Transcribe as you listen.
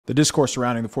The discourse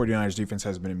surrounding the 49ers defense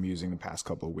has been amusing the past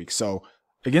couple of weeks. So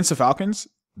against the Falcons,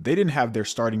 they didn't have their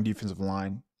starting defensive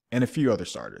line and a few other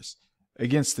starters.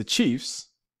 Against the Chiefs,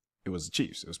 it was the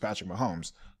Chiefs. It was Patrick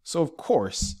Mahomes. So, of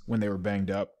course, when they were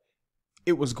banged up,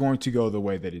 it was going to go the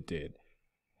way that it did.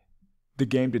 The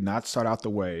game did not start out the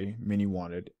way many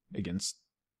wanted against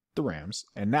the Rams,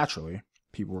 and naturally,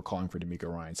 people were calling for DeMeco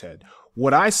Ryans' head.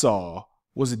 What I saw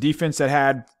was a defense that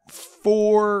had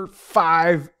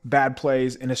 4-5 bad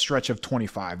plays in a stretch of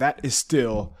 25. That is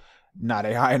still not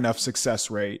a high enough success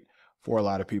rate for a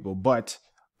lot of people, but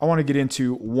I want to get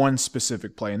into one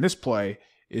specific play, and this play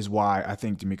is why I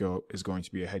think DeMeco is going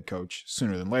to be a head coach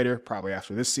sooner than later, probably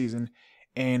after this season,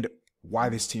 and why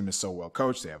this team is so well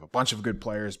coached. They have a bunch of good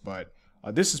players, but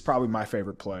this is probably my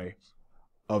favorite play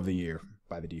of the year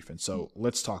by the defense. So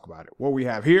let's talk about it. What we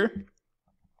have here,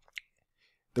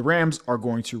 the Rams are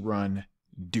going to run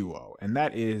duo, and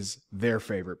that is their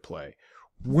favorite play.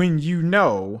 When you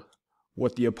know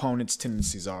what the opponent's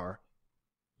tendencies are,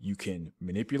 you can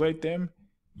manipulate them,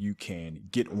 you can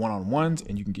get one-on-ones,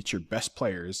 and you can get your best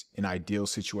players in ideal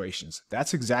situations.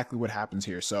 That's exactly what happens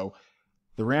here. So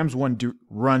the Rams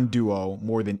run duo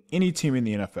more than any team in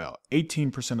the NFL,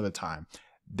 18% of the time.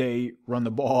 They run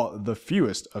the ball the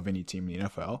fewest of any team in the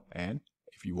NFL, and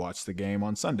if you watch the game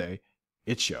on Sunday,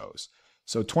 it shows.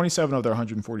 So 27 of their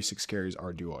 146 carries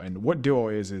are duo. And what duo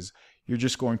is you're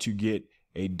just going to get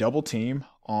a double team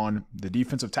on the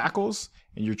defensive tackles,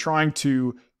 and you're trying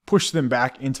to push them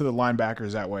back into the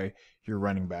linebackers. That way, your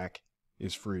running back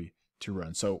is free to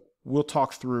run. So we'll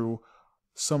talk through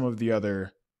some of the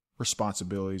other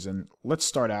responsibilities, and let's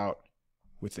start out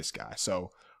with this guy.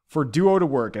 So for duo to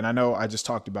work, and I know I just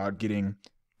talked about getting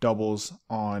doubles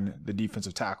on the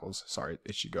defensive tackles. Sorry,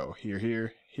 it should go here,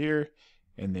 here, here,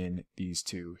 and then these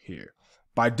two here.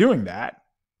 By doing that,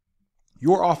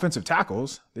 your offensive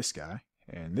tackles, this guy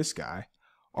and this guy,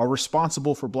 are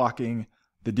responsible for blocking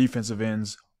the defensive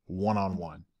ends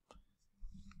one-on-one.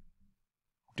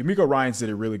 DeMeco Ryans did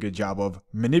a really good job of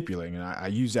manipulating, and I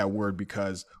use that word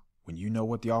because when you know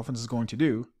what the offense is going to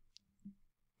do,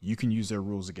 you can use their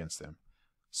rules against them.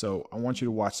 So I want you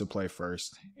to watch the play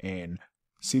first and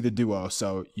see the duo.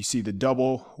 So you see the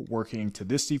double working to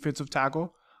this defensive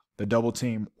tackle, the double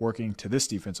team working to this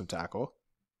defensive tackle,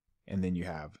 and then you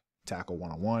have tackle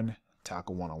one-on-one,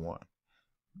 tackle one-on-one.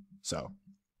 So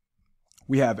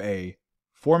we have a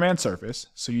four-man surface,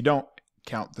 so you don't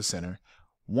count the center.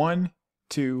 1,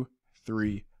 2,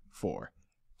 3, 4.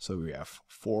 So we have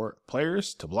 4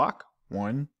 players to block.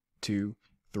 1, 2,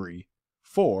 3,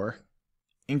 4,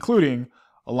 including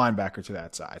a linebacker to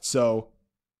that side. So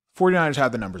 49ers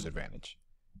have the numbers advantage.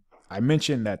 I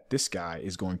mentioned that this guy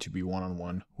is going to be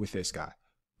one-on-one with this guy.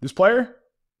 This player,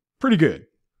 pretty good.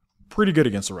 Pretty good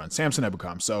against the run. Samson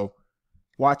Ebukam. So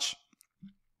watch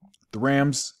the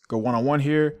Rams go one-on-one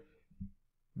here.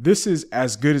 This is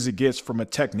as good as it gets from a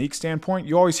technique standpoint.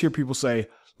 You always hear people say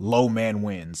low man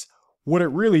wins. What it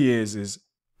really is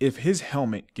if his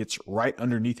helmet gets right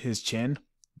underneath his chin,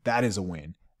 that is a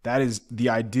win. That is the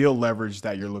ideal leverage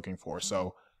that you're looking for.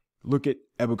 So look at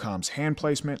Ebukam's hand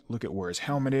placement. Look at where his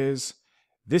helmet is.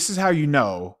 This is how you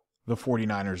know the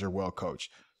 49ers are well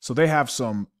coached. So they have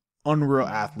some unreal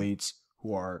athletes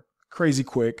who are crazy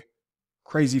quick,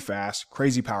 crazy fast,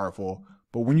 crazy powerful.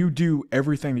 But when you do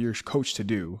everything that you're coached to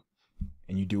do,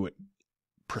 and you do it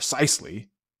precisely,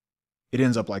 it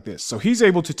ends up like this. So he's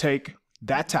able to take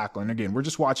that tackle. And again, we're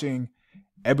just watching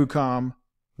Ebukam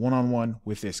one-on-one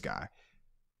with this guy.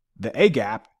 The A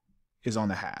gap is on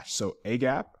the hash. So A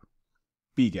gap,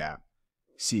 B gap,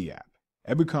 C gap.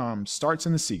 Ebukam starts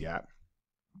in the C gap,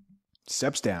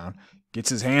 steps down, gets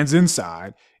his hands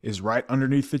inside, is right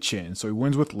underneath the chin. So he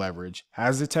wins with leverage,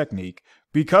 has the technique.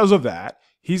 Because of that,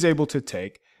 he's able to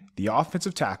take the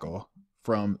offensive tackle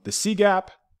from the C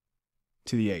gap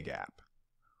to the A gap.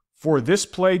 For this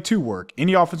play to work,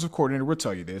 any offensive coordinator will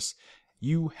tell you this,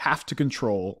 you have to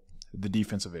control the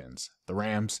defensive ends. The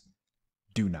Rams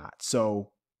do not.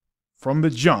 So from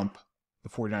the jump, the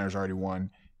 49ers already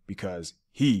won because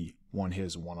he won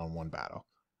his one-on-one battle.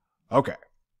 Okay,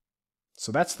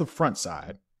 so that's the front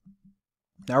side.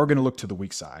 Now we're going to look to the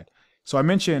weak side. So I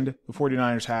mentioned the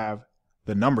 49ers have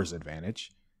the numbers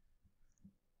advantage.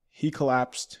 He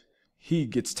collapsed. He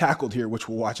gets tackled here, which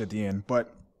we'll watch at the end.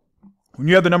 But when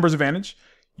you have the numbers advantage,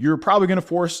 you're probably going to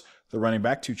force the running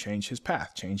back to change his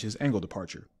path, change his angle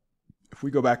departure. If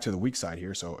we go back to the weak side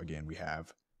here, so again, we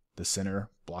have the center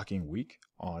blocking weak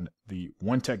on the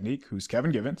one technique, who's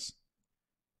Kevin Givens.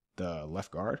 The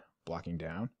left guard blocking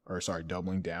down,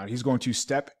 doubling down. He's going to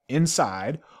step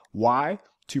inside. Why?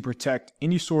 To protect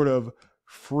any sort of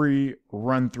free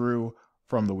run through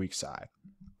from the weak side.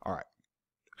 All right.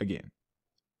 Again,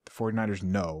 the 49ers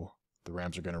know the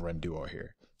Rams are going to run duo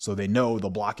here. So they know the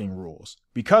blocking rules.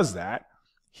 Because that,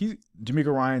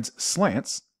 DeMeco Ryans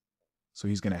slants. So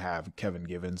he's going to have Kevin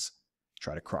Givens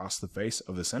try to cross the face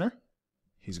of the center.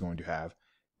 He's going to have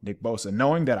Nick Bosa,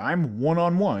 knowing that I'm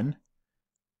one-on-one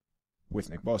with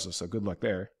Nick Bosa, so good luck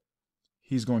there.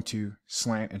 He's going to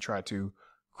slant and try to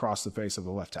cross the face of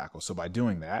the left tackle. So by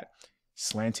doing that,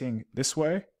 slanting this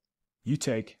way, you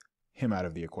take him out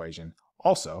of the equation.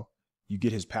 Also, you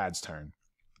get his pads turned.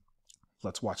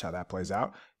 Let's watch how that plays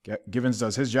out. Givens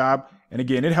does his job. And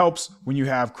again, it helps when you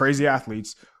have crazy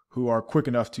athletes who are quick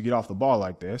enough to get off the ball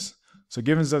like this. So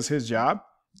Givens does his job,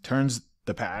 turns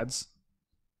the pads.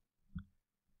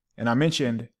 And I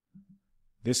mentioned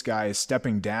this guy is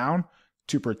stepping down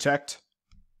to protect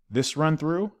this run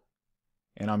through.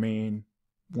 And I mean,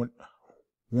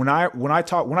 when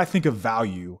I think of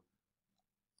value,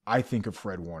 I think of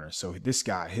Fred Warner. So this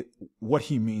guy, what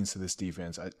he means to this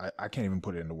defense, I can't even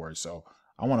put it into words. So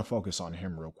I want to focus on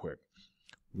him real quick.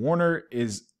 Warner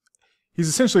he's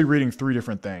essentially reading three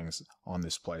different things on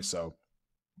this play. So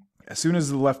as soon as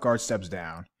the left guard steps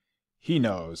down, he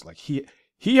knows like he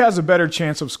has a better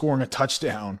chance of scoring a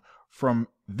touchdown from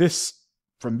this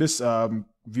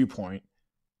viewpoint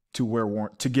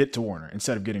to get to Warner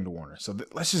instead of getting to Warner. So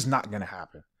that's just not going to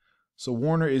happen. So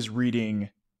Warner is reading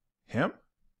him.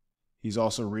 He's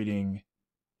also reading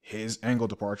his angle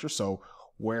departure. So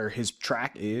where his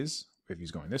track is, if he's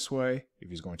going this way, if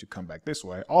he's going to come back this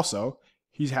way. Also,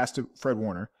 Fred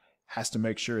Warner has to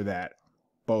make sure that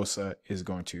Bosa is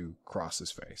going to cross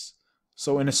his face.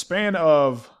 So in a span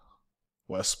of,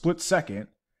 a split second,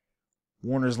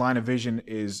 Warner's line of vision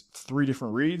is 3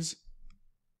 different reads,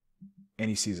 and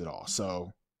he sees it all.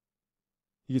 So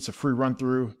he gets a free run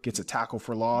through, gets a tackle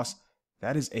for loss.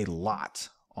 That is a lot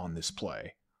on this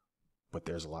play, but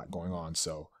there's a lot going on.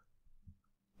 So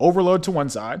overload to one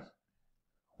side,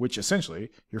 which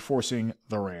essentially you're forcing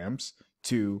the Rams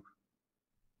to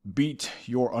beat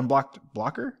your unblocked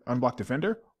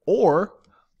defender, or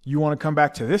you want to come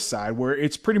back to this side where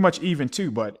it's pretty much even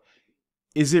too, but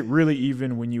is it really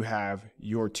even when you have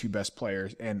your 2 best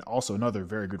players and also another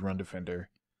very good run defender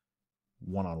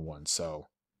one-on-one? So,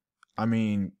 I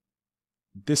mean,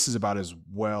 this is about as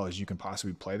well as you can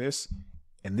possibly play this,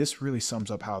 and this really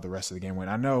sums up how the rest of the game went.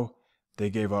 I know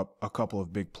they gave up a couple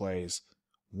of big plays.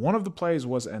 One of the plays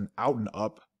was an out and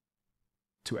up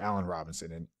to Allen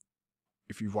Robinson, and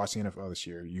if you've watched the NFL this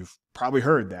year, you've probably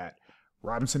heard that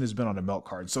Robinson has been on a milk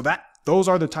carton. So those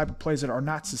are the type of plays that are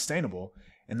not sustainable,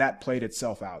 and that played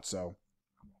itself out. So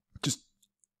just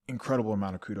incredible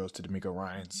amount of kudos to DeMeco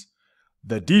Ryans.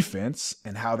 The defense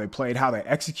and how they played, how they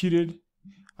executed,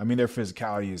 I mean, their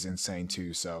physicality is insane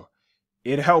too. So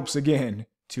it helps, again,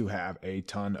 to have a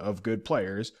ton of good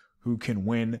players who can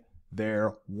win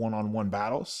their one-on-one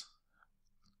battles.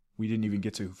 We didn't even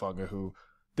get to Hufanga, who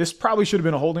this probably should have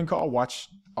been a holding call. Watch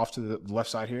off to the left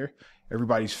side here.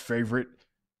 Everybody's favorite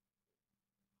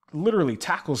literally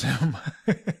tackles him.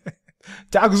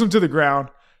 Tackles him to the ground.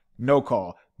 No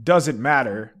call. Doesn't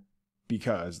matter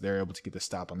because they're able to get the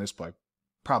stop on this play.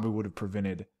 Probably would have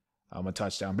prevented a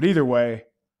touchdown. But either way,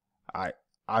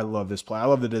 I love this play. I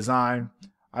love the design.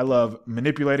 I love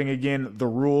manipulating, again, the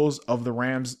rules of the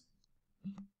Rams.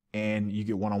 And you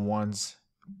get one-on-ones,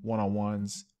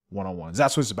 one-on-ones, one-on-ones.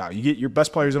 That's what it's about. You get your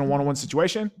best players in a one-on-one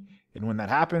situation, and when that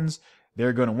happens,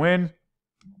 they're going to win.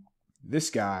 This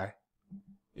guy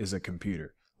is a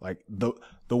computer. Like the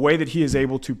way that he is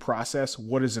able to process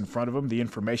what is in front of him, the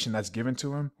information that's given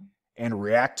to him, and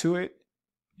react to it,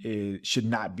 should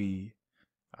not be.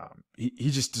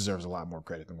 He just deserves a lot more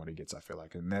credit than what he gets, I feel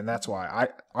like. And then that's why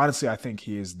I think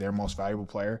he is their most valuable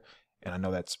player. And I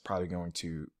know that's probably going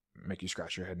to make you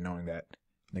scratch your head knowing that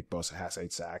Nick Bosa has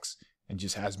 8 sacks and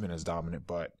just has been as dominant,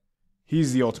 but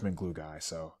he's the ultimate glue guy.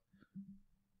 So,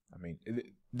 I mean,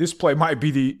 this play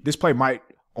might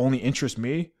only interest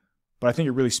me, but I think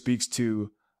it really speaks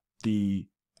to the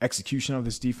execution of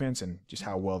this defense and just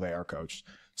how well they are coached.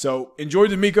 So enjoy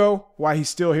DeMeco while he's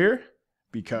still here,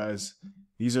 because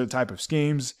these are the type of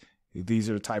schemes, these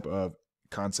are the type of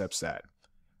concepts that,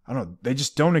 I don't know, they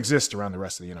just don't exist around the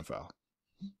rest of the NFL.